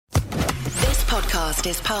podcast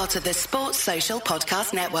is part of the Sports Social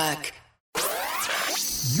Podcast Network.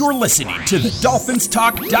 You're listening to the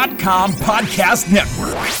DolphinsTalk.com podcast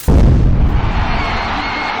network.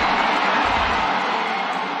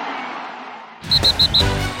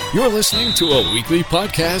 You're listening to a weekly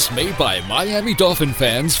podcast made by Miami Dolphin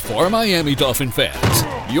fans for Miami Dolphin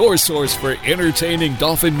fans. Your source for entertaining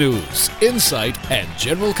Dolphin news, insight, and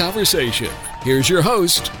general conversation. Here's your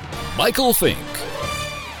host, Michael Fink.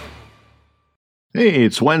 Hey,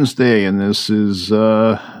 it's Wednesday, and this is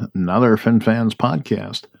another Fin Fans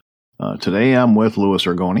podcast. Today I'm with Louis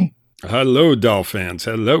Ergoni. Hello, Dolphins.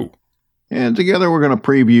 Hello. And together we're going to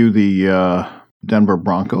preview the Denver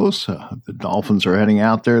Broncos. The Dolphins are heading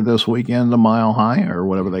out there this weekend to Mile High, or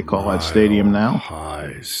whatever they call that stadium now.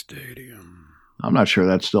 High Stadium. I'm not sure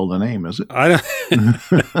that's still the name, is it? I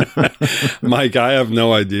don't, Mike, I have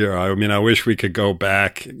no idea. I mean, I wish we could go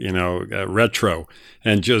back, retro,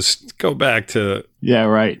 and just go back to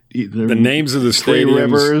the names of the stadiums. Three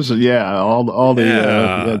Rivers, all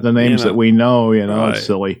the names that we know. Right. It's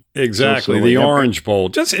silly. Exactly, so silly. The Orange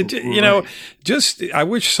Bowl. I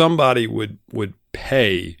wish somebody would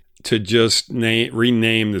pay to just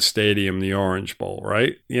rename the stadium the Orange Bowl,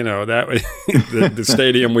 right? That the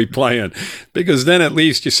stadium we play in. Because then at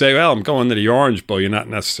least you say, well, I'm going to the Orange Bowl. You're not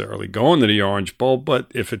necessarily going to the Orange Bowl,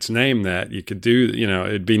 but if it's named that, you could do,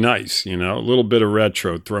 it'd be nice, a little bit of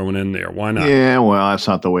retro thrown in there. Why not? Yeah, well, that's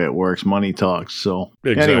not the way it works. Money talks. So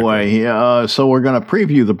exactly. Anyway, so we're going to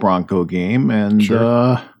preview the Bronco game, and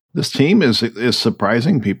this team is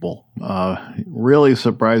surprising people, really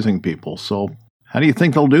surprising people. So how do you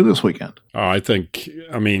think they'll do this weekend?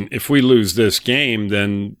 If we lose this game,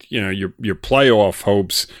 then, your playoff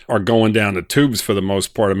hopes are going down the tubes for the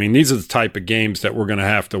most part. I mean, these are the type of games that we're going to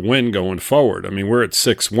have to win going forward. I mean, we're at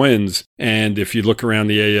 6 wins, and if you look around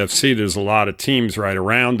the AFC, there's a lot of teams right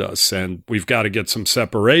around us, and we've got to get some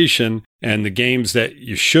separation, and the games that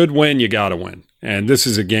you should win, you got to win. And this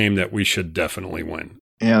is a game that we should definitely win.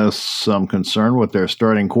 Yeah, there's some concern with their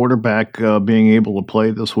starting quarterback being able to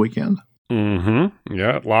play this weekend. Mm-hmm.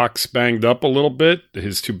 Yeah, Locke's banged up a little bit.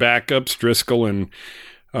 His two backups, Driscoll and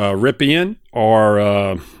Ripien,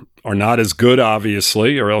 are not as good,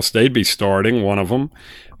 obviously, or else they'd be starting, one of them.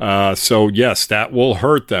 So, yes, that will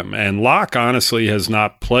hurt them. And Locke, honestly, has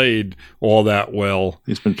not played all that well.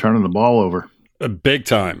 He's been turning the ball over. Big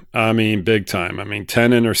time. Big time.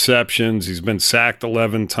 10 interceptions. He's been sacked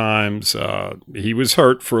 11 times. He was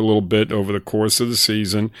hurt for a little bit over the course of the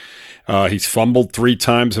season. He's fumbled 3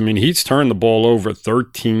 times. He's turned the ball over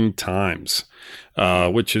 13 times,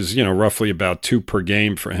 which is, roughly about 2 per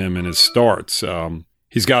game for him in his starts.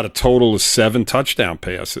 He's got a total of 7 touchdown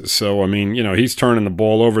passes. So, he's turning the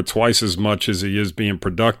ball over twice as much as he is being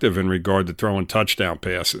productive in regard to throwing touchdown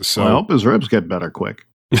passes. So, I hope his ribs get better quick.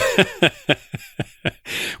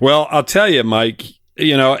 Well, I'll tell you, Mike,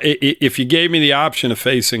 if you gave me the option of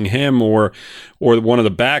facing him or one of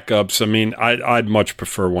the backups, I'd much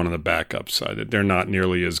prefer one of the backups. They're not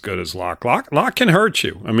nearly as good as Locke. Locke can hurt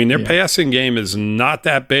you. Their passing game is not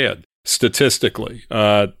that bad statistically.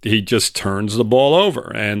 He just turns the ball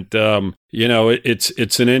over. And,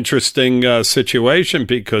 it's an interesting situation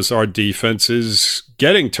because our defense is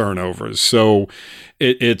getting turnovers. So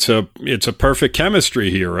it's a perfect chemistry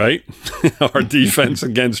here, right? Our defense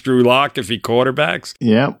against Drew Lock if he quarterbacks.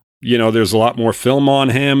 Yeah. There's a lot more film on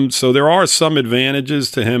him. So there are some advantages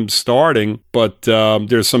to him starting, but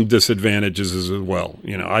there's some disadvantages as well.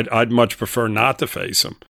 I'd much prefer not to face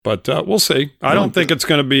him. But we'll see. I don't think it's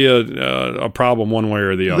going to be a problem one way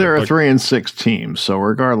or the other. There are 3-6 teams, so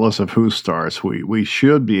regardless of who starts, we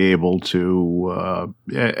should be able to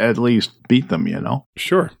at least beat them,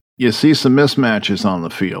 Sure. You see some mismatches on the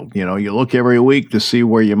field. You look every week to see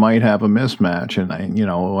where you might have a mismatch, and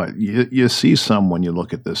you see some when you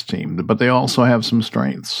look at this team. But they also have some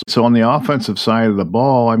strengths. So on the offensive side of the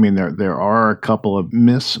ball, there are a couple of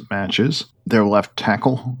mismatches. Their left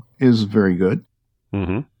tackle is very good.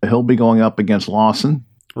 Mm-hmm. He'll be going up against Lawson.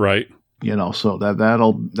 Right. So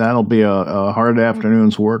that'll be a hard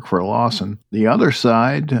afternoon's work for Lawson. The other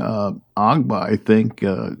side, Agba, I think,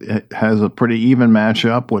 has a pretty even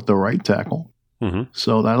matchup with the right tackle. Mm-hmm.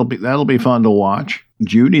 So that'll be fun to watch.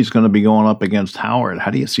 Judy's going to be going up against Howard.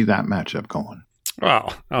 How do you see that matchup going?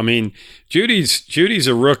 Well, Judy's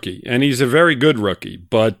a rookie, and he's a very good rookie,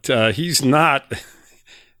 but he's not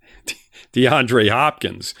DeAndre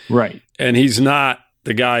Hopkins. Right. And he's not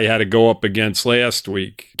the guy he had to go up against last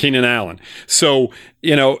week, Keenan Allen. So,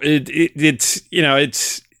 it's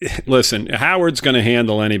listen, Howard's going to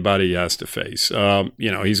handle anybody he has to face.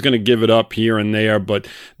 He's going to give it up here and there, but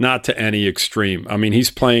not to any extreme. I mean, he's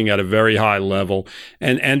playing at a very high level.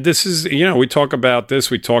 And this is, we talk about this.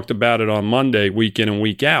 We talked about it on Monday, week in and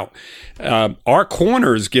week out. Our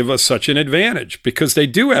corners give us such an advantage because they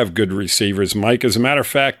do have good receivers, Mike. As a matter of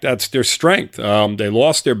fact, that's their strength. They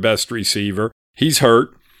lost their best receiver. He's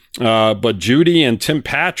hurt. But Judy and Tim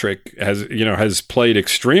Patrick has played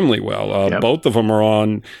extremely well. Yep. Both of them are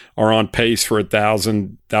on pace for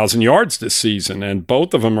 1,000 yards this season, and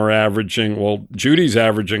both of them are averaging. Well, Judy's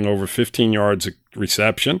averaging over 15 yards a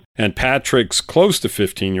reception, and Patrick's close to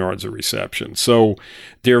 15 yards a reception. So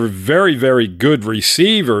they're very, very good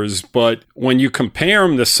receivers. But when you compare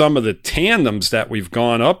them to some of the tandems that we've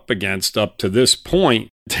gone up against up to this point,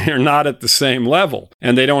 they're not at the same level,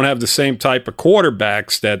 and they don't have the same type of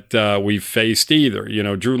quarterbacks that we've faced either.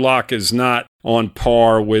 Drew Lock is not on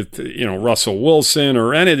par with, Russell Wilson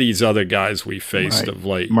or any of these other guys we faced of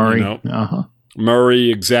late. Murray. Murray,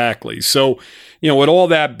 exactly. So, with all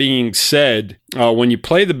that being said, when you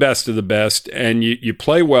play the best of the best and you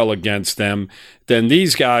play well against them, then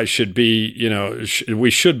these guys should be, we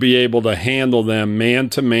should be able to handle them man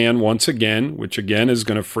to man once again, which again is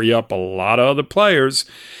going to free up a lot of other players.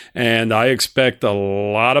 And I expect a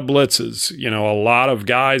lot of blitzes, a lot of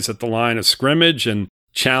guys at the line of scrimmage and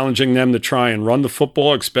challenging them to try and run the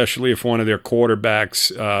football, especially if one of their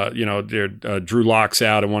quarterbacks, Drew Lock's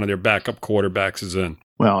out and one of their backup quarterbacks is in.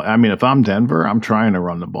 Well, I mean, if I'm Denver, I'm trying to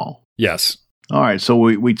run the ball. Yes. All right, so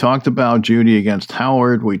we talked about Judy against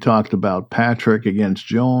Howard. We talked about Patrick against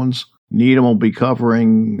Jones. Needham will be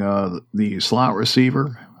covering the slot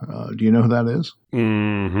receiver. Do you know who that is?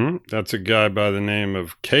 Mm-hmm. That's a guy by the name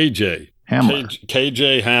of KJ Hamler.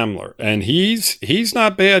 KJ Hamler. And he's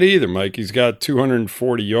not bad either, Mike. He's got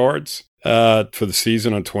 240 yards for the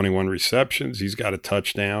season on 21 receptions. He's got a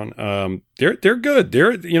touchdown. They're good.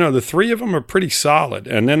 The three of them are pretty solid.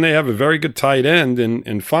 And then they have a very good tight end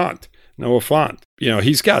in Font. Noah Font.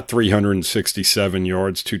 He's got 367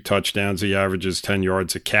 yards, 2 touchdowns. He averages 10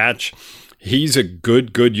 yards a catch. He's a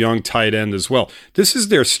good young tight end as well. This is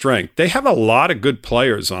their strength. They have a lot of good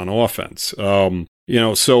players on offense.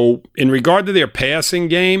 So in regard to their passing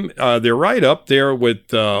game, they're right up there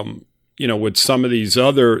with some of these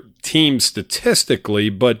other teams statistically,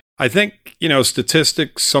 but I think,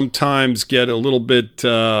 statistics sometimes get a little bit,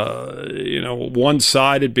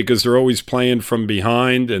 one-sided because they're always playing from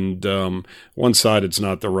behind, and one-sided's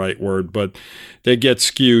not the right word, but they get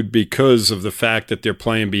skewed because of the fact that they're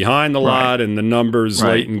playing behind a lot, and the numbers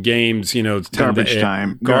late in games, garbage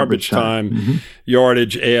time. Mm-hmm.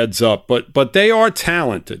 Yardage adds up, but they are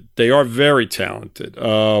talented. They are very talented.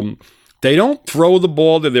 They don't throw the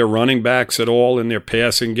ball to their running backs at all in their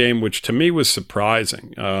passing game, which to me was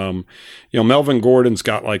surprising. Melvin Gordon's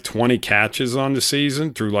got like 20 catches on the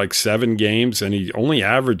season through like 7 games, and he only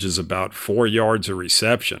averages about 4 yards a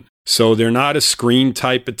reception. So they're not a screen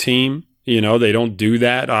type of team. They don't do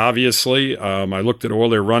that, obviously. I looked at all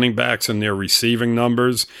their running backs and their receiving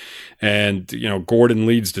numbers, and, Gordon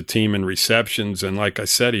leads the team in receptions. And like I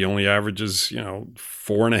said, he only averages,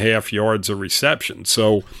 4.5 yards a reception.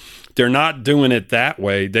 So they're not doing it that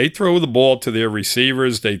way. They throw the ball to their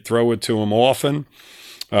receivers. They throw it to them often.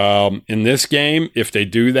 In this game, if they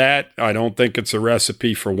do that, I don't think it's a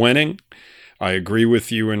recipe for winning. I agree with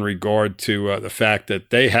you in regard to the fact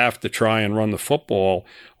that they have to try and run the football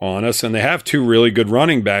on us, and they have 2 really good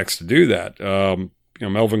running backs to do that.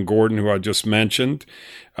 Melvin Gordon, who I just mentioned,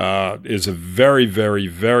 is a very, very,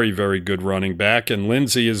 very, very good running back. And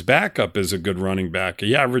Lindsey, his backup, is a good running back.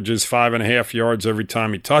 He averages 5.5 yards every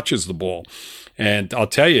time he touches the ball. And I'll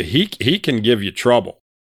tell you, he can give you trouble.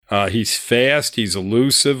 He's fast. He's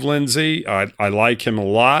elusive, Lindsey. I like him a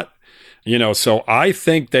lot. So I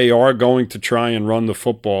think they are going to try and run the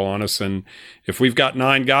football on us. And if we've got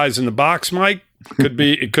 9 guys in the box, Mike,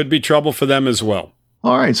 it could be trouble for them as well.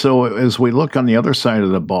 All right, so as we look on the other side of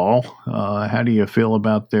the ball, how do you feel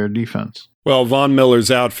about their defense? Well, Von Miller's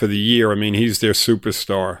out for the year. I mean, he's their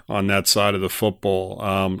superstar on that side of the football.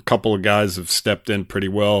 A couple of guys have stepped in pretty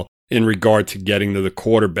well in regard to getting to the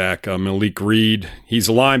quarterback. Malik Reed, he's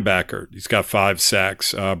a linebacker. He's got 5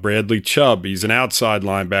 sacks. Bradley Chubb, he's an outside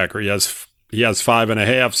linebacker. He has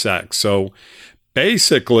 5.5 sacks. So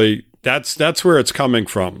basically, that's where it's coming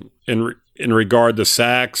from in regard to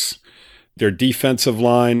sacks. Their defensive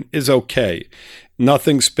line is okay.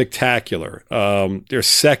 Nothing spectacular. Their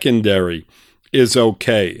secondary is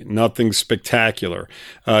okay. Nothing spectacular.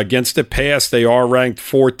 Against the pass, they are ranked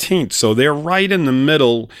 14th. So they're right in the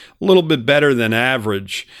middle, a little bit better than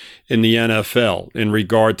average in the NFL in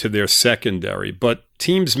regard to their secondary. But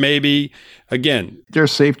teams maybe, again, their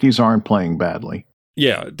safeties aren't playing badly.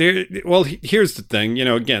 Yeah. Well, here's the thing,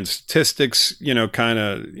 again, statistics, kind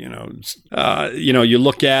of, you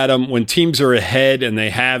look at them when teams are ahead, and they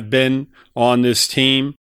have been on this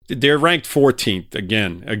team. They're ranked 14th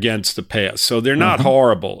again against the pass. So they're not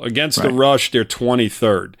horrible. Against the rush, they're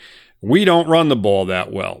 23rd. We don't run the ball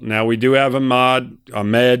that well. Now, we do have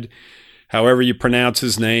Ahmed, however you pronounce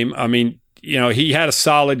his name. I mean, he had a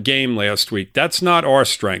solid game last week. That's not our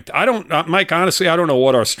strength. Mike, honestly, I don't know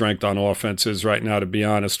what our strength on offense is right now, to be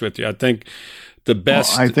honest with you. I think the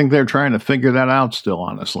best. Well, I think they're trying to figure that out still,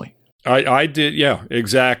 honestly. I did. Yeah,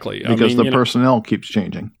 exactly. Because the personnel keeps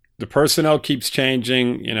changing. The personnel keeps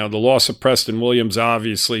changing. The loss of Preston Williams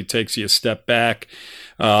obviously takes you a step back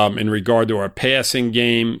in regard to our passing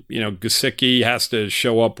game. Gesicki has to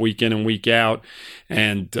show up week in and week out.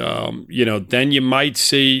 And, then you might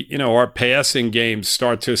see, our passing games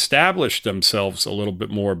start to establish themselves a little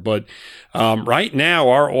bit more. But right now,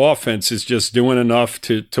 our offense is just doing enough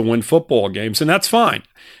to win football games, and that's fine.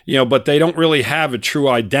 But they don't really have a true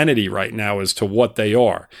identity right now as to what they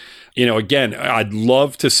are. Again, I'd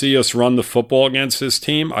love to see us run the football against this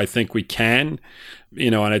team. I think we can,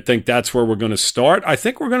 and I think that's where we're going to start. I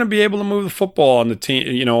think we're going to be able to move the football on the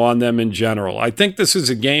team, on them in general. I think this is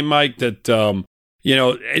a game, Mike, that,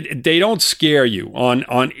 they don't scare you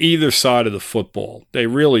on either side of the football. They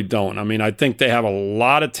really don't. I mean, I think they have a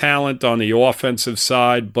lot of talent on the offensive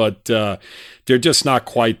side, but they're just not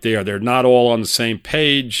quite there. They're not all on the same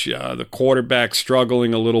page. The quarterback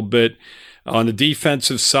struggling a little bit. On the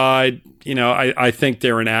defensive side, I think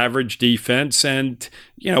they're an average defense, and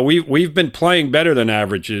we've been playing better than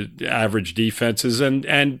average defenses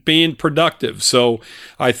and being productive. So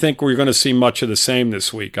I think we're going to see much of the same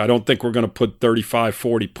this week. I don't think we're going to put 35,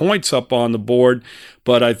 40 points up on the board,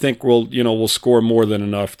 but I think we'll score more than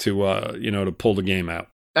enough to pull the game out.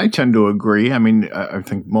 I tend to agree. I mean, I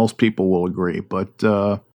think most people will agree, but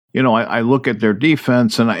I look at their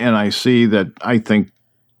defense and I see that I think.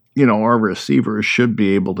 Our receivers should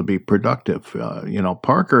be able to be productive.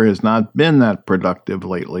 Parker has not been that productive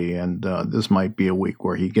lately, and this might be a week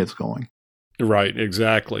where he gets going. Right,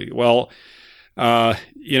 exactly. Well,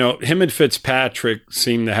 him and Fitzpatrick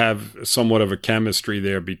seem to have somewhat of a chemistry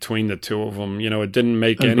there between the two of them. It didn't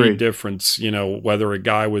make any difference, whether a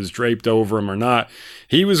guy was draped over him or not.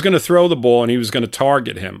 He was going to throw the ball, and he was going to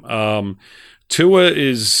target him. Tua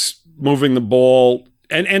is moving the ball.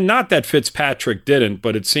 And not that Fitzpatrick didn't,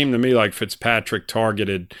 but it seemed to me like Fitzpatrick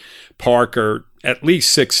targeted Parker at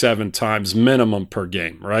least 6-7 times minimum per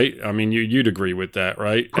game, right? I mean, you'd agree with that,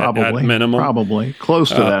 right? Probably. At minimum. Probably. Close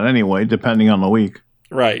to that anyway, depending on the week.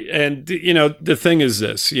 Right. And, the thing is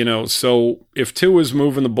this, so if Tua is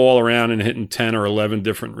moving the ball around and hitting 10 or 11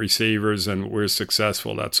 different receivers and we're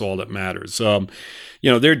successful, that's all that matters.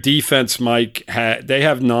 Their defense, Mike, they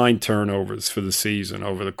have 9 turnovers for the season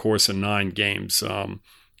over the course of 9 games.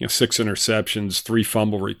 6 interceptions, 3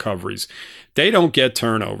 fumble recoveries. They don't get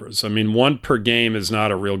turnovers. I mean, 1 per game is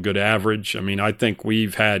not a real good average. I mean, I think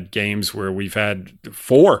we've had games where we've had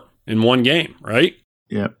 4 in 1 game, right?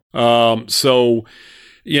 Yeah. So,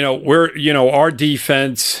 our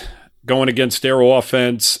defense going against their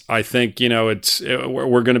offense, I think,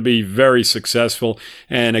 we're going to be very successful.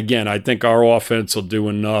 And again, I think our offense will do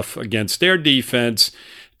enough against their defense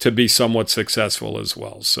to be somewhat successful as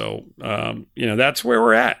well. So, that's where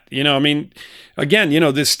we're at.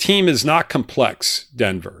 Again, this team is not complex,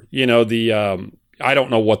 Denver. I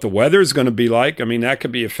don't know what the weather is going to be like. I mean, that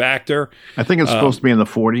could be a factor. I think it's supposed to be in the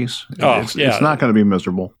 40s. It's not going to be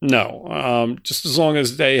miserable. No, just as long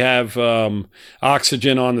as they have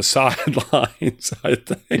oxygen on the sidelines, I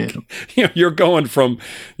think. Yeah. You're going from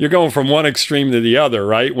one extreme to the other,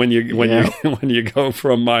 right? When you go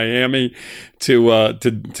from Miami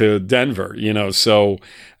to Denver, so.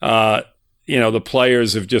 The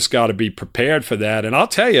players have just got to be prepared for that. And I'll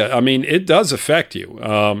tell you, I mean, it does affect you.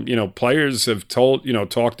 Players have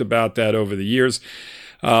talked about that over the years.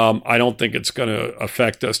 I don't think it's going to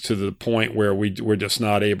affect us to the point where we're just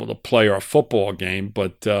not able to play our football game.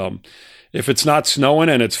 But if it's not snowing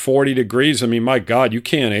and it's 40 degrees, I mean, my God, you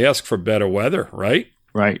can't ask for better weather, right?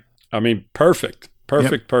 Right. I mean, perfect.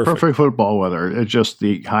 Perfect football weather. It's just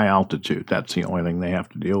the high altitude. That's the only thing they have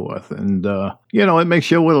to deal with. And, it makes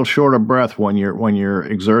you a little short of breath when you're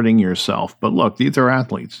exerting yourself. But look, these are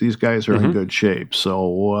athletes. These guys are in good shape.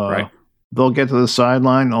 So they'll get to the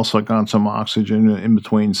sideline, they'll suck on some oxygen in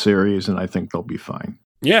between series, and I think they'll be fine.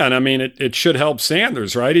 Yeah, and I mean, it should help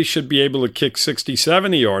Sanders, right? He should be able to kick 60,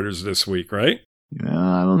 70 yarders this week, right? Yeah,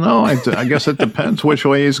 I don't know. I guess it depends which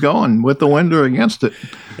way he's going, with the wind or against it.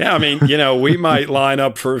 Yeah, I mean, we might line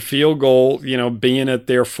up for a field goal, being at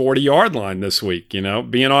their 40-yard line this week, being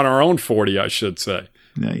on our own 40, I should say.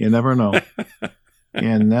 Yeah, you never know.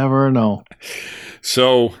 You never know.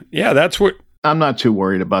 So, yeah, that's what. I'm not too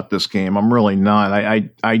worried about this game. I'm really not.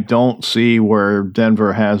 I don't see where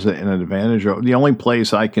Denver has an advantage. The only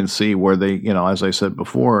place I can see where they, as I said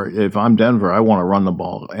before, if I'm Denver, I want to run the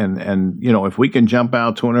ball. And if we can jump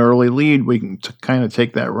out to an early lead, we can kind of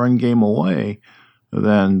take that run game away,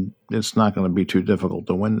 then it's not going to be too difficult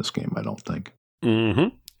to win this game, I don't think.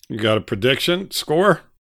 Mm-hmm. You got a prediction? Score?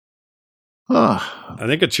 I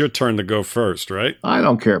think it's your turn to go first, right? I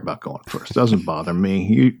don't care about going first. Doesn't bother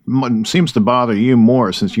me. It seems to bother you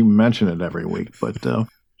more since you mention it every week. But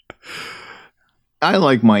I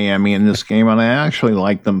like Miami in this game, and I actually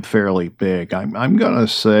like them fairly big. I'm going to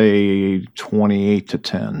say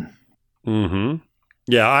 28-10. Mm-hmm.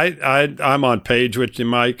 Yeah, I'm on page with you,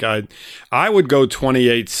 Mike. I would go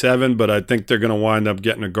 28-7, but I think they're going to wind up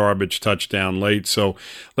getting a garbage touchdown late. So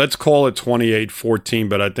let's call it 28-14,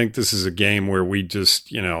 but I think this is a game where we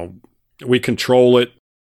just, we control it.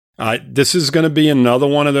 This is going to be another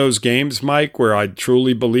one of those games, Mike, where I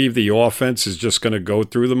truly believe the offense is just going to go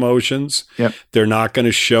through the motions. Yep. They're not going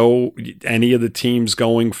to show any of the teams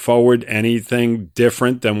going forward anything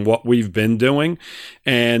different than what we've been doing.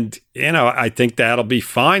 And, I think that'll be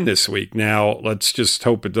fine this week. Now, let's just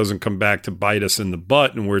hope it doesn't come back to bite us in the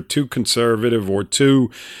butt and we're too conservative or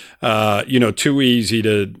too easy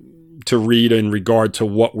to read in regard to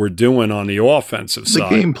what we're doing on the offensive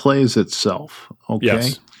side. The game plays itself, okay?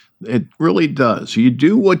 Yes. It really does. You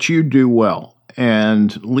do what you do well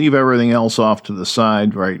and leave everything else off to the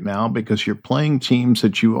side right now because you're playing teams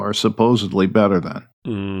that you are supposedly better than.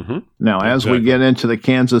 Mm-hmm. Now, as we get into the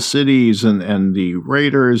Kansas Cities and the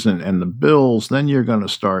Raiders and the Bills, then you're going to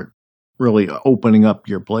start really opening up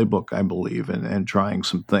your playbook, I believe, and trying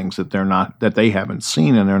some things that they haven't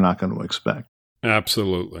seen and they're not going to expect.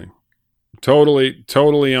 Absolutely.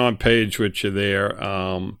 Totally on page with you there.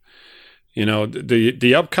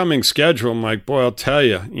 The upcoming schedule, Mike, boy, I'll tell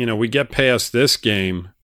you, we get past this game,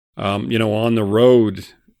 on the road,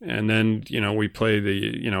 and then, we play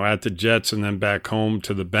at the Jets and then back home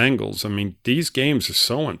to the Bengals. I mean, these games are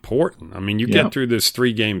so important. I mean, you get through this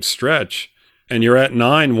 3-game stretch and you're at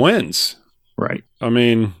 9 wins. Right. I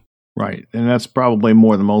mean. Right. And that's probably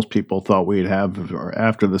more than most people thought we'd have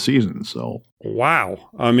after the season. So. Wow.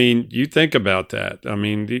 I mean, you think about that. I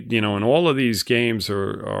mean, and all of these games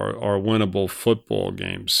are winnable football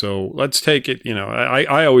games. So let's take it.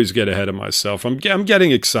 I always get ahead of myself. I'm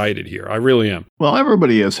getting excited here. I really am. Well,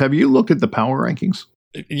 everybody is. Have you looked at the power rankings?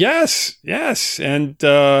 Yes. And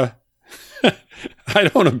I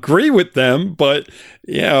don't agree with them, but,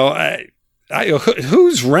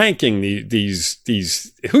 who's ranking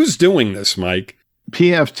these? Who's doing this, Mike?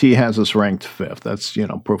 PFT has us ranked 5th. That's,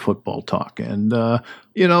 Pro Football Talk. And,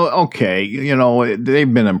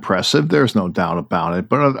 they've been impressive. There's no doubt about it.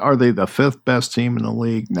 But are they the 5th best team in the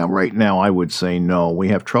league? Now, right now, I would say no. We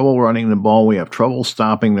have trouble running the ball. We have trouble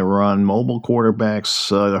stopping the run. Mobile quarterbacks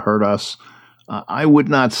hurt us. I would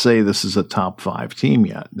not say this is a top 5 team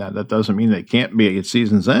yet. Now, that doesn't mean they can't be at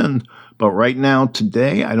season's end. But right now,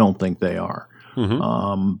 today, I don't think they are.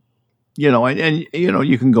 Mm-hmm.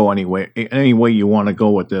 You can go any way you want to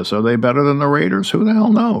go with this. Are they better than the Raiders? Who the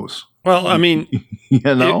hell knows? Well, I mean,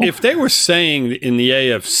 if they were saying in the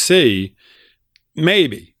AFC,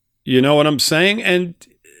 maybe, you know what I'm saying?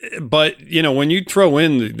 But when you throw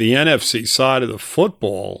in the NFC side of the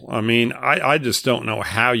football, I mean, I just don't know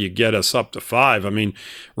how you get us up to 5. I mean,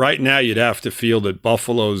 right now you'd have to feel that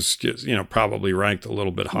Buffalo's just, probably ranked a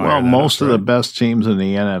little bit higher. Well, most of the best teams in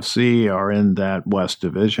the NFC are in that West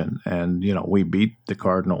Division. And, we beat the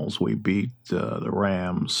Cardinals. We beat the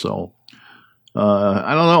Rams. So,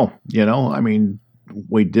 I don't know. I mean,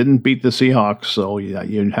 we didn't beat the Seahawks. So, yeah,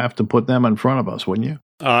 you'd have to put them in front of us, wouldn't you?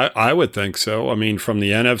 I would think so. I mean, from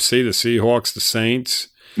the NFC, the Seahawks, the Saints,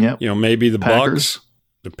 maybe the Packers. Bucks,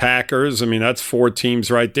 the Packers. I mean, that's 4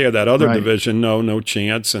 teams right there. That other division, no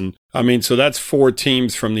chance. And I mean, so that's 4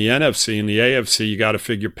 teams from the NFC. In the AFC, you got to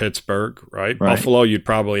figure Pittsburgh, right? Buffalo, you'd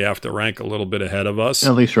probably have to rank a little bit ahead of us.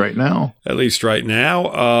 At least right now.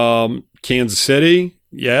 Kansas City.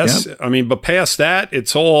 Yes. Yep. I mean, but past that,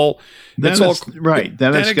 it's all right.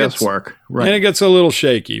 Then it's guesswork. Right. Then it gets a little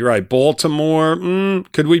shaky. Right. Baltimore.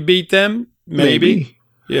 Could we beat them? Maybe.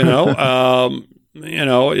 Is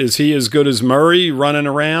he as good as Murray running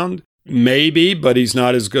around? Maybe, but he's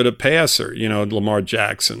not as good a passer, Lamar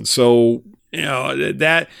Jackson. So,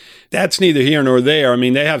 that's neither here nor there. I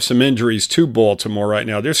mean, they have some injuries to Baltimore right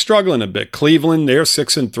now. They're struggling a bit. Cleveland, they're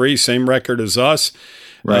 6-3, same record as us.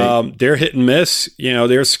 Right. They're hit and miss.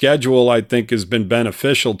 Their schedule, I think, has been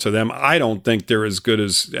beneficial to them. I don't think they're as good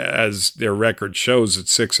as their record shows at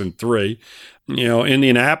 6-3.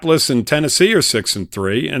 Indianapolis and Tennessee are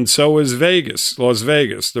 6-3, and so is Las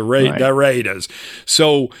Vegas, the Raiders.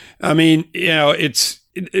 So, I mean,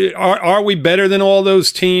 are we better than all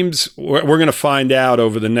those teams? We're going to find out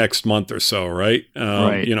over the next month or so, right?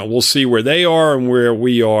 Right. We'll see where they are and where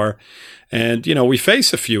we are. And, we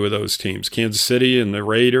face a few of those teams, Kansas City and the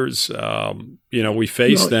Raiders. We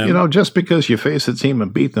face them. Just because you face a team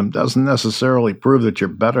and beat them doesn't necessarily prove that you're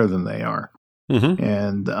better than they are. Mm-hmm.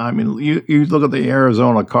 And, I mean, you look at the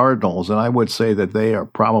Arizona Cardinals, and I would say that they are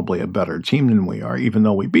probably a better team than we are, even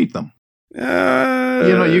though we beat them. You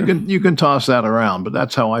can toss that around, but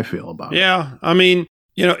that's how I feel about it. Yeah. I mean,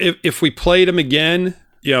 if we played them again,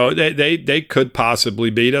 they could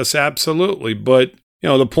possibly beat us. Absolutely. But,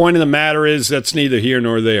 the point of the matter is that's neither here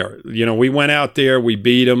nor there. We went out there, we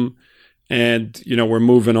beat them, and, we're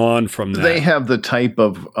moving on from that. They have the type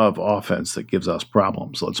of offense that gives us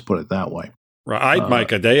problems. Let's put it that way. Right,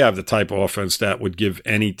 Micah, they have the type of offense that would give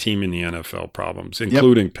any team in the NFL problems,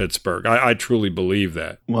 including Pittsburgh. I truly believe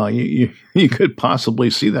that. Well, you could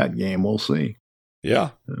possibly see that game. We'll see. Yeah.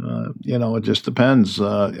 It just depends.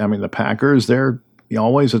 I mean, the Packers, they're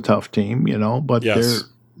always a tough team, but yes.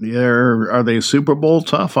 Are they Super Bowl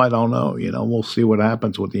tough? I don't know. We'll see what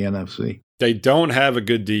happens with the NFC. They don't have a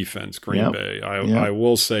good defense, Green Bay. I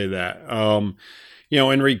will say that.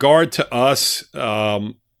 In regard to us,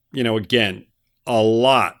 again, a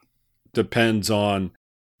lot depends on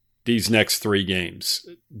these next 3 games.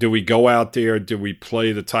 Do we go out there? Do we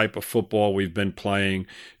play the type of football we've been playing?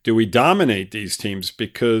 Do we dominate these teams?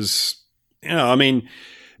 Because,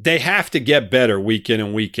 they have to get better week in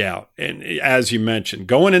and week out. And as you mentioned,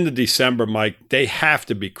 going into December, Mike, they have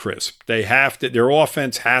to be crisp. Their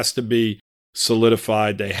offense has to be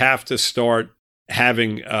solidified. They have to start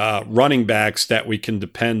having running backs that we can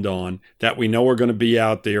depend on, that we know are going to be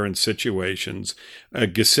out there in situations.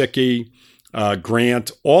 Gesicki,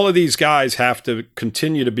 Grant, all of these guys have to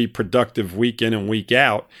continue to be productive week in and week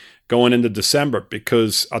out going into December,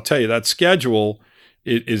 because I'll tell you, that schedule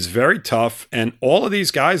is very tough, and all of these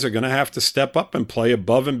guys are going to have to step up and play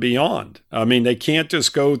above and beyond. I mean, they can't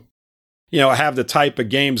just go have the type of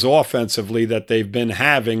games offensively that they've been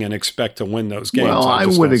having and expect to win those games. Well,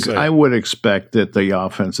 I would expect that the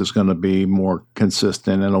offense is going to be more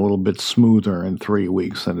consistent and a little bit smoother in 3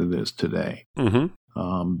 weeks than it is today.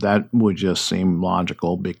 Mm-hmm. That would just seem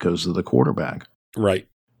logical because of the quarterback. Right.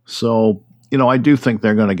 So, I do think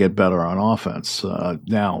they're going to get better on offense.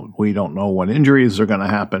 Now, we don't know what injuries are going to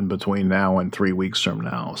happen between now and 3 weeks from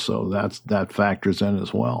now. So that factors in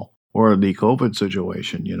as well. Or the COVID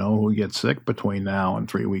situation, who gets sick between now and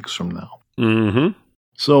 3 weeks from now. Mm-hmm.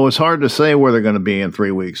 So it's hard to say where they're going to be in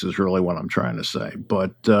 3 weeks is really what I'm trying to say.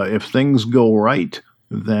 But if things go right,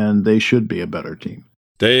 then they should be a better team.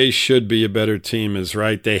 They should be a better team is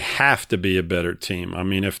right. They have to be a better team. I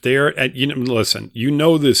mean, if they're at, listen,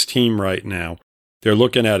 this team right now, they're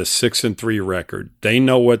looking at a 6-3 record. They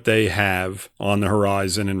know what they have on the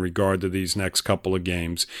horizon in regard to these next couple of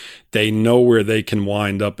games. They know where they can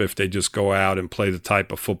wind up if they just go out and play the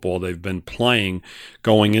type of football they've been playing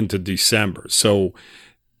going into December. So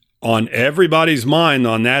on everybody's mind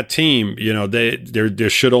on that team, there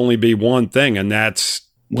should only be one thing, and that's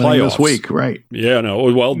playoffs. This week, right? Yeah,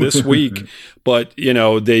 this week. But,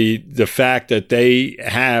 the fact that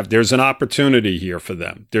there's an opportunity here for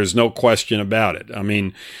them. There's no question about it. I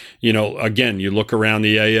mean, again, you look around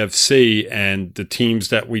the AFC and the teams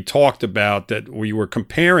that we talked about that we were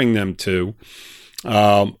comparing them to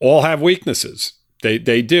all have weaknesses.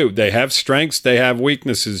 They do. They have strengths. They have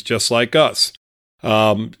weaknesses just like us.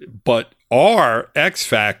 But our X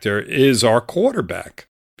factor is our quarterback.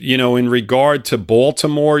 In regard to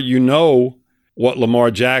Baltimore, what Lamar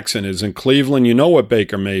Jackson is. In Cleveland, what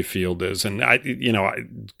Baker Mayfield is. And,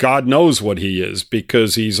 God knows what he is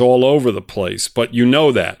because he's all over the place. But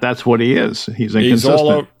that. That's what he is. He's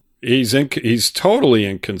inconsistent. He's totally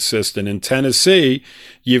inconsistent. In Tennessee,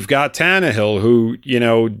 you've got Tannehill who,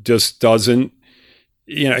 just doesn't,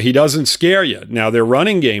 he doesn't scare you. Now, their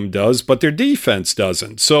running game does, but their defense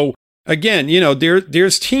doesn't. So, again,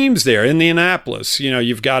 there's teams there. Indianapolis,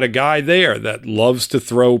 you've got a guy there that loves to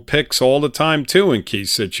throw picks all the time, too, in key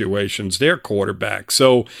situations, their quarterback.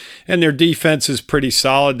 So, and their defense is pretty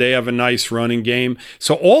solid. They have a nice running game.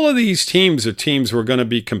 So all of these teams are teams we're going to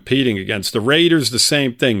be competing against. The Raiders, the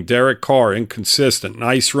same thing. Derek Carr, inconsistent,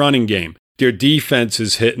 nice running game. their defense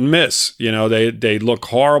is hit and miss. They look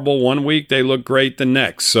horrible one week, they look great the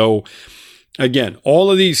next. So again,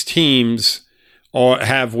 all of these teams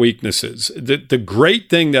have weaknesses. The great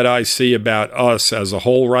thing that I see about us as a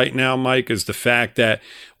whole right now, Mike, is the fact that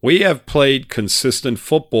we have played consistent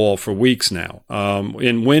football for weeks now,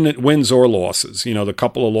 in wins or losses. The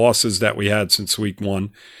couple of losses that we had since week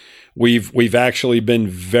one, we've actually been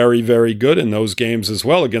very, very good in those games as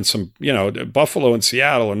well against some, Buffalo and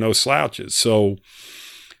Seattle are no slouches. So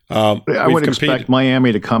I would expect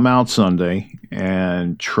Miami to come out Sunday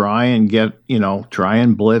and try and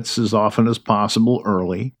blitz as often as possible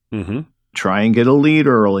early, try and get a lead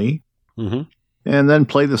early, and then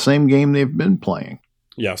play the same game they've been playing.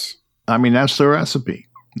 Yes. I mean, that's the recipe.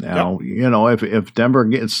 Now, if Denver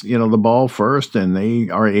gets, the ball first and they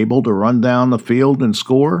are able to run down the field and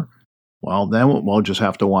score, well, then we'll just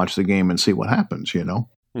have to watch the game and see what happens,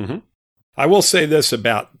 I will say this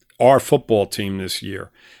about our football team this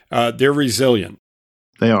year. They're resilient.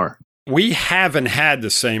 They are. We haven't had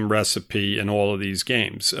the same recipe in all of these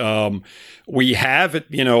games. We have,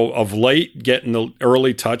 of late getting the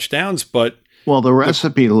early touchdowns, but well, the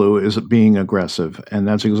recipe, Lou, is being aggressive, and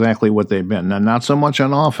that's exactly what they've been. Now, not so much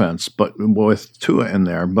on offense, but with Tua in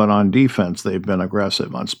there, but on defense, they've been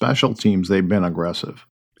aggressive. On special teams, they've been aggressive.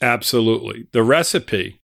 Absolutely. The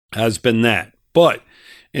recipe has been that. But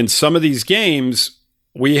in some of these games,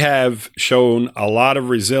 we have shown a lot of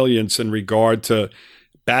resilience in regard to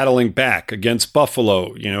battling back against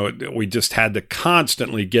Buffalo. We just had to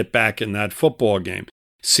constantly get back in that football game.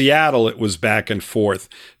 Seattle, it was back and forth.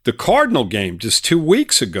 The Cardinal game just 2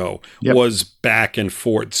 weeks ago was back and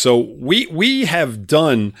forth. So we have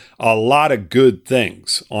done a lot of good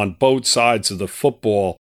things on both sides of the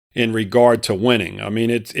football in regard to winning. I mean,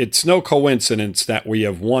 it's no coincidence that we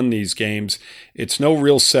have won these games. It's no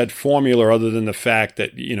real set formula other than the fact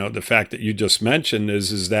that you just mentioned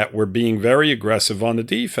is that we're being very aggressive on the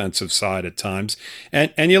defensive side at times,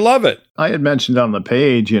 and you love it. I had mentioned on the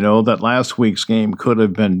page, that last week's game could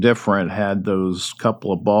have been different had those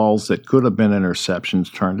couple of balls that could have been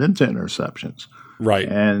interceptions turned into interceptions. Right.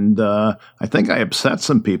 And I think I upset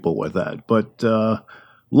some people with that, but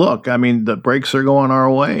look, I mean, the breaks are going our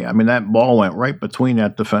way. I mean, that ball went right between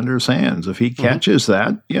that defender's hands. If he catches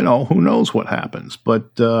that, who knows what happens.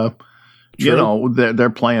 But, they're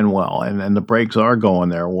playing well, and the breaks are going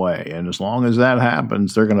their way. And as long as that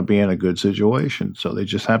happens, they're going to be in a good situation. So they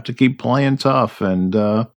just have to keep playing tough, and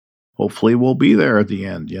hopefully we'll be there at the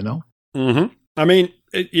end, I mean,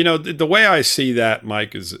 the way I see that,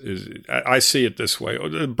 Mike, is I see it this way.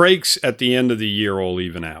 The breaks at the end of the year all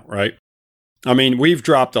even out, right? I mean, we've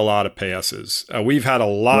dropped a lot of passes. We've had a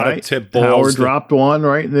lot of tip balls. Howard dropped one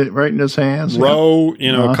right in his hands. Rowe,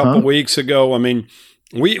 a couple weeks ago. I mean,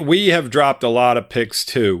 we have dropped a lot of picks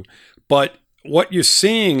too. But what you're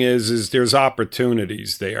seeing is there's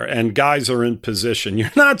opportunities there, and guys are in position.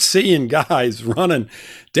 You're not seeing guys running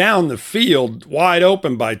down the field wide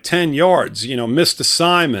open by 10 yards, missed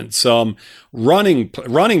assignments,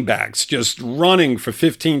 running backs just running for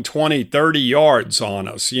 15, 20, 30 yards on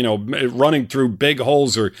us, running through big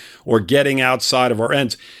holes or getting outside of our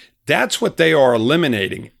ends. That's what they are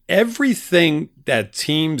eliminating. Everything that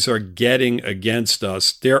teams are getting against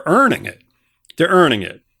us, they're earning it. They're earning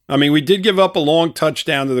it. I mean, we did give up a long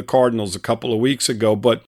touchdown to the Cardinals a couple of weeks ago,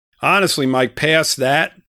 but honestly, Mike, past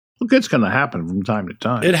that, look, it's going to happen from time to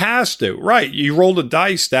time. It has to, right? You roll the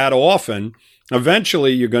dice that often,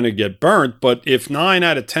 eventually you're going to get burnt. But if 9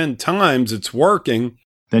 out of 10 times it's working,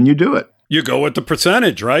 then you do it. You go with the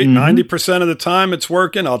percentage, right? 90% of the time it's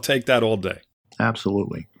working. I'll take that all day.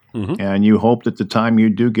 Absolutely. And you hope that the time you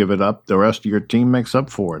do give it up, the rest of your team makes up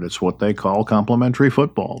for it. It's what they call complementary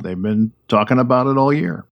football. They've been talking about it all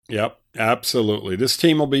year. Yep, absolutely. This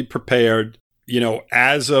team will be prepared.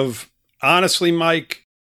 As of, honestly, Mike,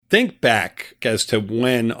 think back as to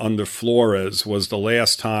when under Flores was the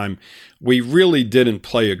last time we really didn't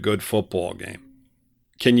play a good football game.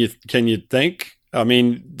 Can you think? I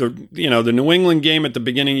mean, the New England game at the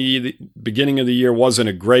beginning of the year wasn't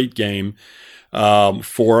a great game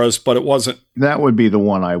for us, but it wasn't. That would be the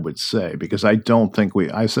one I would say, because I don't think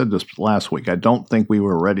I said this last week, I don't think we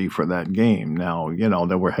were ready for that game. Now,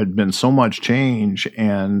 there had been so much change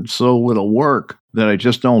and so little work that I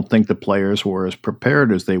just don't think the players were as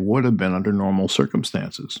prepared as they would have been under normal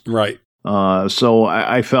circumstances. Right. So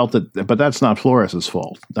I felt that, but that's not Flores'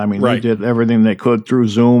 fault. I mean, right. They did everything they could through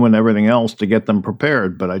Zoom and everything else to get them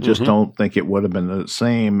prepared, but I just don't think it would have been the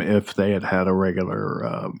same if they had a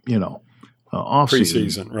regular,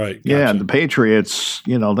 off-season. Preseason, right. Gotcha. Yeah, the Patriots,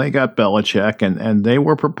 they got Belichick and they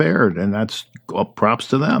were prepared, and that's props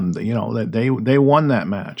to them. They won that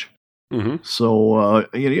match. Mm-hmm. So,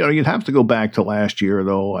 you'd have to go back to last year,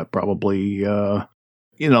 though. I probably, the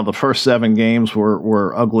first 7 games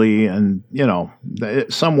were ugly, and,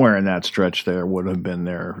 somewhere in that stretch there would have been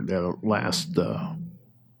their last. The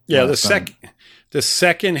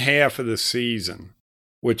second half of the season,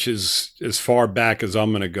 which is as far back as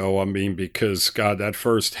I'm going to go. I mean, because, God, that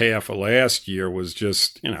first half of last year was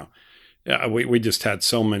just, we just had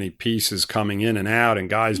so many pieces coming in and out and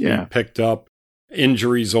guys being picked up,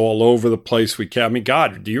 injuries all over the place. I mean,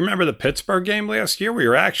 God, do you remember the Pittsburgh game last year? We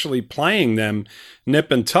were actually playing them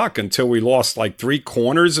nip and tuck until we lost like 3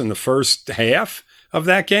 corners in the first half of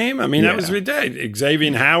that game. I mean, that was ridiculous.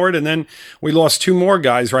 Xavier Howard, and then we lost 2 more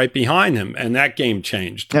guys right behind him, and that game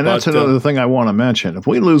changed. And that's another thing I want to mention. If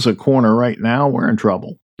we lose a corner right now, we're in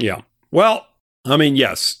trouble. Yeah. Well, I mean,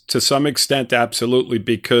 yes, to some extent, absolutely,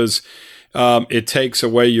 because it takes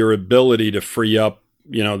away your ability to free up,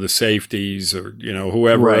 the safeties or,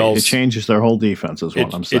 whoever else. It changes their whole defense is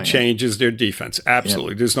what I'm saying. It changes their defense.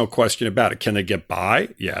 Absolutely. Yep. There's no question about it. Can they get by?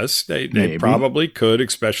 Yes, they probably could,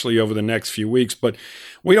 especially over the next few weeks. But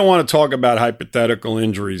we don't want to talk about hypothetical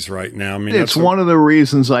injuries right now. I mean, it's one of the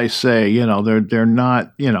reasons I say, they're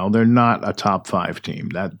not a top 5 team.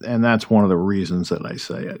 That's one of the reasons that I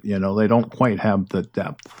say it. They don't quite have the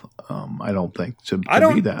depth. I don't think to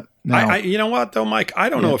be that. Now, you know what though, Mike? I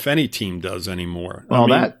don't know if any team does anymore. Well,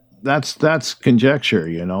 that's conjecture.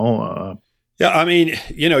 Yeah, I mean,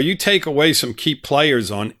 you take away some key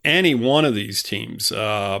players on any one of these teams.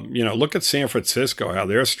 Look at San Francisco, how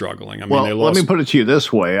they're struggling. I mean, they lost. Let me put it to you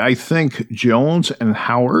this way: I think Jones and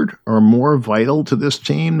Howard are more vital to this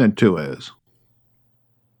team than Tua is.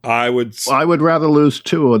 I would rather lose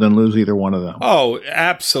Tua than lose either one of them. Oh,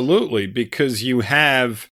 absolutely, because you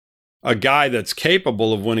have a guy that's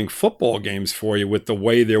capable of winning football games for you with the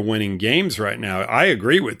way they're winning games right now. I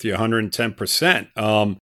agree with you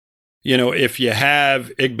 110%. If you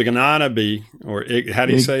have Igbenogany, or how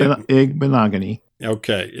do you say it? Igbenogany.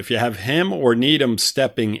 Okay. If you have him or Needham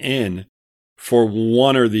stepping in for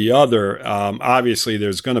one or the other, obviously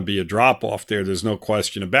there's going to be a drop-off there. There's no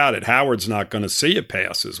question about it. Howard's not going to see a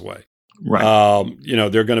pass his way. Right.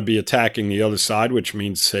 They're going to be attacking the other side, which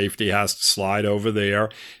means safety has to slide over there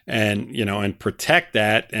and protect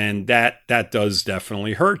that. And that does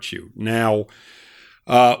definitely hurt you. Now,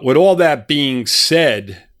 with all that being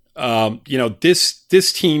said,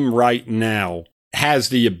 this team right now has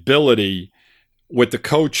the ability, with the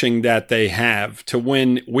coaching that they have, to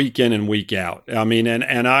win week in and week out. I mean,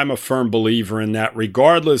 and I'm a firm believer in that,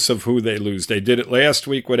 regardless of who they lose. They did it last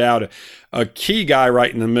week without a key guy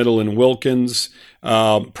right in the middle in Wilkins.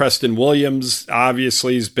 Preston Williams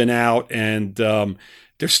obviously has been out, and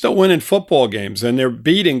they're still winning football games, and they're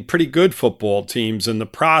beating pretty good football teams in the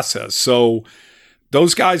process. So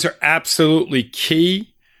those guys are absolutely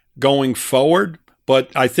key going forward.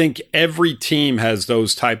 But I think every team has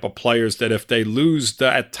those type of players that if they lose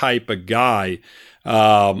that type of guy,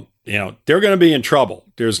 they're going to be in trouble.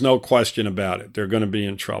 There's no question about it. They're going to be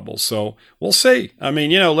in trouble. So we'll see. I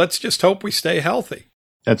mean, let's just hope we stay healthy.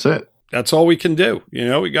 That's it. That's all we can do.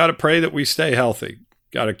 We got to pray that we stay healthy.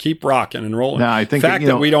 Got to keep rocking and rolling. Now, I think the fact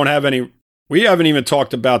that we don't have any, we haven't even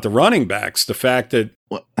talked about the running backs. The fact that,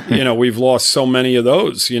 we've lost so many of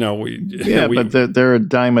those, but they're a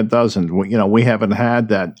dime a dozen. We haven't had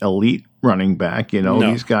that elite running back. No.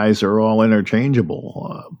 These guys are all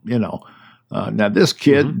interchangeable. Now this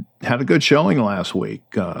kid had a good showing last week,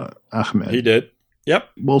 Ahmed. He did. Yep.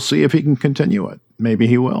 We'll see if he can continue it. Maybe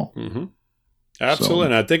he will. Mm-hmm. Absolutely.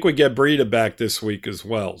 And I think we get Breida back this week as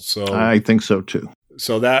well. So I think so too.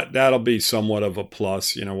 So that'll be somewhat of a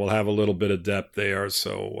plus. We'll have a little bit of depth there.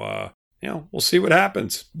 So, we'll see what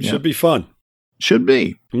happens. Should be fun. Should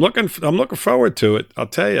be. I'm looking forward to it. I'll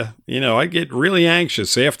tell you. I get really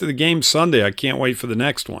anxious after the game Sunday. I can't wait for the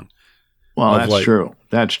next one. Well, that's true.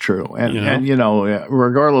 That's true. And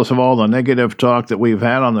regardless of all the negative talk that we've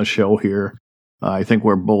had on the show here, I think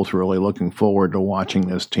we're both really looking forward to watching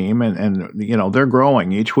this team. And they're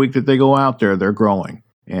growing. Each week that they go out there, they're growing.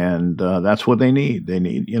 And that's what they need. They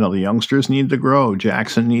need, the youngsters need to grow.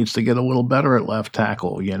 Jackson needs to get a little better at left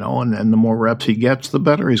tackle, and the more reps he gets, the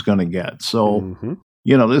better he's going to get. So,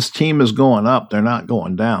 this team is going up. They're not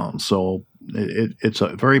going down. So it's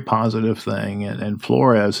a very positive thing. And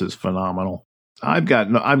Flores is phenomenal. I've got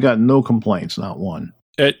no complaints, not one.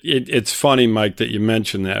 It's funny, Mike, that you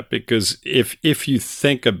mentioned that, because if you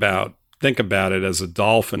think about it as a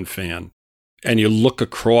Dolphin fan and you look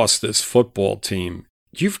across this football team,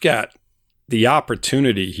 you've got the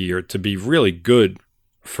opportunity here to be really good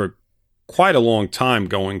for quite a long time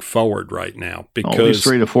going forward right now, because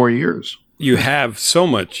 3 to 4 years. You have so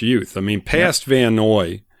much youth. I mean, past Van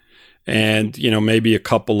Noy, and, maybe a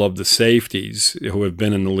couple of the safeties who have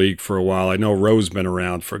been in the league for a while. I know Rowe's been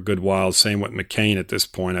around for a good while. Same with McCain at this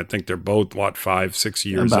point. I think they're both, 5-6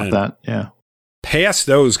 years about in. that, yeah. Past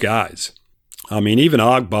those guys, I mean, even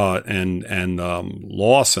Agba and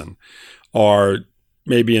Lawson are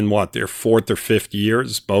maybe in their 4th or 5th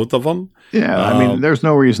years, both of them. Yeah, I mean, there's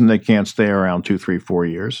no reason they can't stay around 2, 3, 4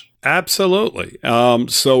 years. Absolutely.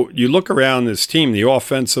 So you look around this team, the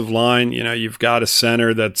offensive line, you've got a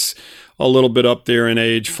center that's a little bit up there in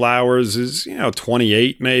age. Flowers is,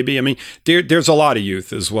 28 maybe. I mean, there's a lot of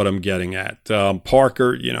youth is what I'm getting at.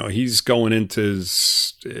 Parker, he's going into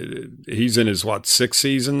he's in his 6th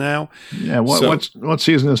season now? Yeah, what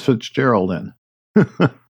season is Fitzgerald in?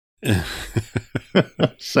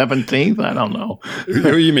 17th? I don't know.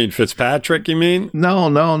 Who you mean, Fitzpatrick, you mean? No,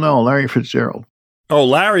 Larry Fitzgerald. Oh,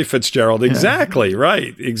 Larry Fitzgerald. Exactly. Yeah.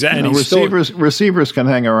 Right. Exactly. Receivers can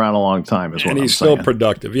hang around a long time as well. And he's still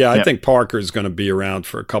productive. Yeah, I think Parker is going to be around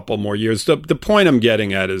for a couple more years. The point I'm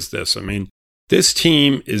getting at is this. I mean, this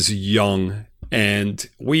team is young, and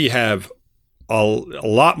we have a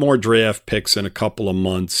lot more draft picks in a couple of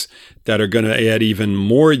months that are going to add even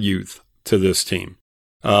more youth to this team.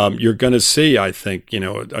 You're going to see, I think,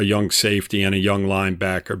 a young safety and a young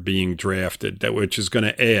linebacker being drafted, which is going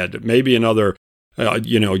to add maybe another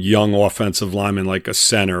young offensive lineman like a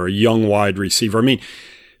center, a young wide receiver. I mean,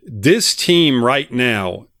 this team right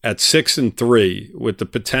now at 6-3 with the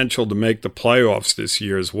potential to make the playoffs this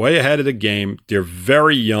year is way ahead of the game. They're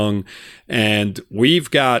very young, and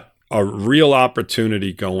we've got a real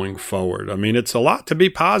opportunity going forward. I mean, it's a lot to be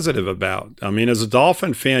positive about. I mean, as a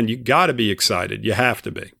Dolphin fan, you got to be excited. You have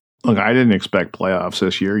to be. Look, I didn't expect playoffs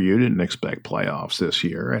this year. You didn't expect playoffs this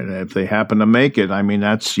year. And if they happen to make it, I mean,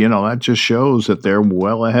 that's, that just shows that they're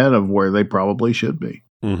well ahead of where they probably should be.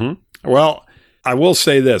 Mm-hmm. Well, I will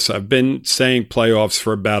say this. I've been saying playoffs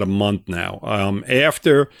for about a month now.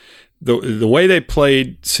 After the way they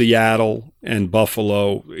played Seattle and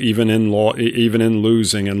Buffalo, even in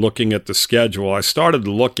losing and looking at the schedule, I started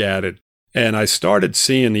to look at it. And I started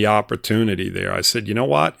seeing the opportunity there. I said, you know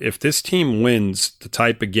what? If this team wins the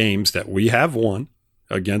type of games that we have won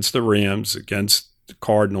against the Rams, against the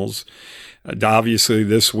Cardinals, obviously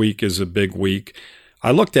this week is a big week.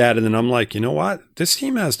 I looked at it and I'm like, you know what? This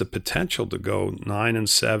team has the potential to go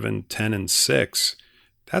 9-7, 10-6.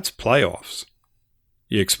 That's playoffs.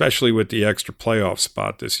 Especially with the extra playoff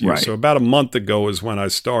spot this year. Right. So about a month ago is when I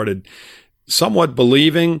started somewhat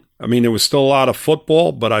believing. I mean, there was still a lot of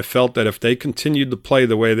football, but I felt that if they continued to play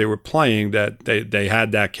the way they were playing, that they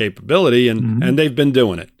had that capability, and they've been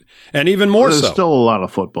doing it. And even more There's so. Still a lot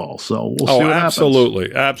of football, so we'll see what absolutely,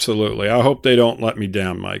 happens. Absolutely. I hope they don't let me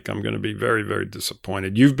down, Mike. I'm going to be very, very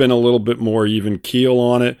disappointed. You've been a little bit more even keel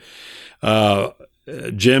on it.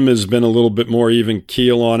 Jim has been a little bit more even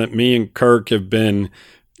keel on it. Me and Kirk have been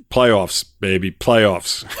playoffs, baby,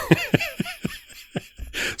 playoffs.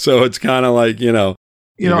 So it's kind of like,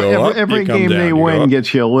 every game they win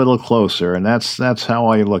gets you a little closer, and that's how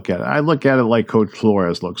I look at it. I look at it like Coach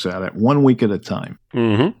Flores looks at it, 1 week at a time.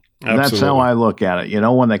 Mm-hmm. And that's how I look at it.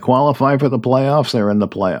 When they qualify for the playoffs, they're in the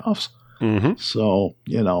playoffs. Mm-hmm. So,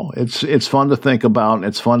 it's fun to think about, and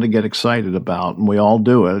it's fun to get excited about, and we all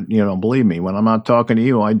do it. Believe me, when I'm not talking to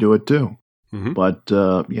you, I do it too. Mm-hmm. But,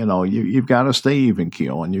 you've got to stay even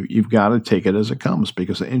keel, and you've got to take it as it comes,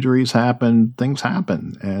 because the injuries happen, things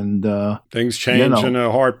happen, and things change in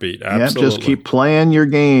a heartbeat. Absolutely. Yeah, just keep playing your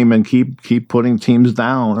game and keep putting teams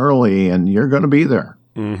down early, and you're going to be there.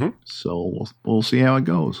 Mm-hmm. So we'll see how it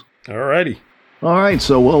goes. All righty. All right,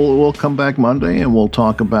 so we'll come back Monday, and we'll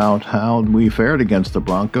talk about how we fared against the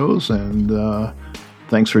Broncos, and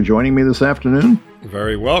thanks for joining me this afternoon.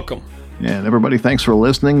 Very welcome. And everybody, thanks for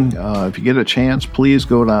listening. If you get a chance, please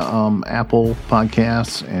go to Apple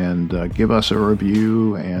Podcasts and give us a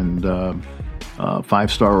review and a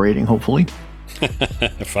 5-star rating, hopefully.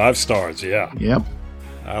 5 stars, yeah. Yep.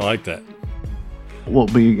 I like that. We'll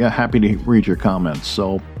be happy to read your comments.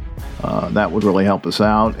 So that would really help us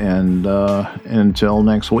out. And until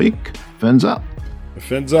next week, fins up.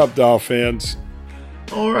 Fins up, Dolphins.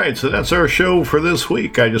 All right, so that's our show for this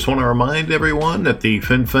week. I just want to remind everyone that the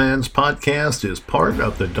FinFans podcast is part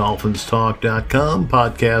of the DolphinsTalk.com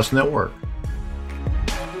podcast network.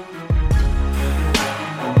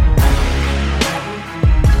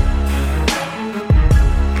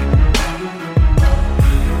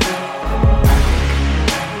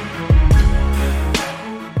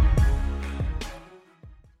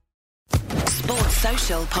 Sports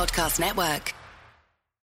Social Podcast Network.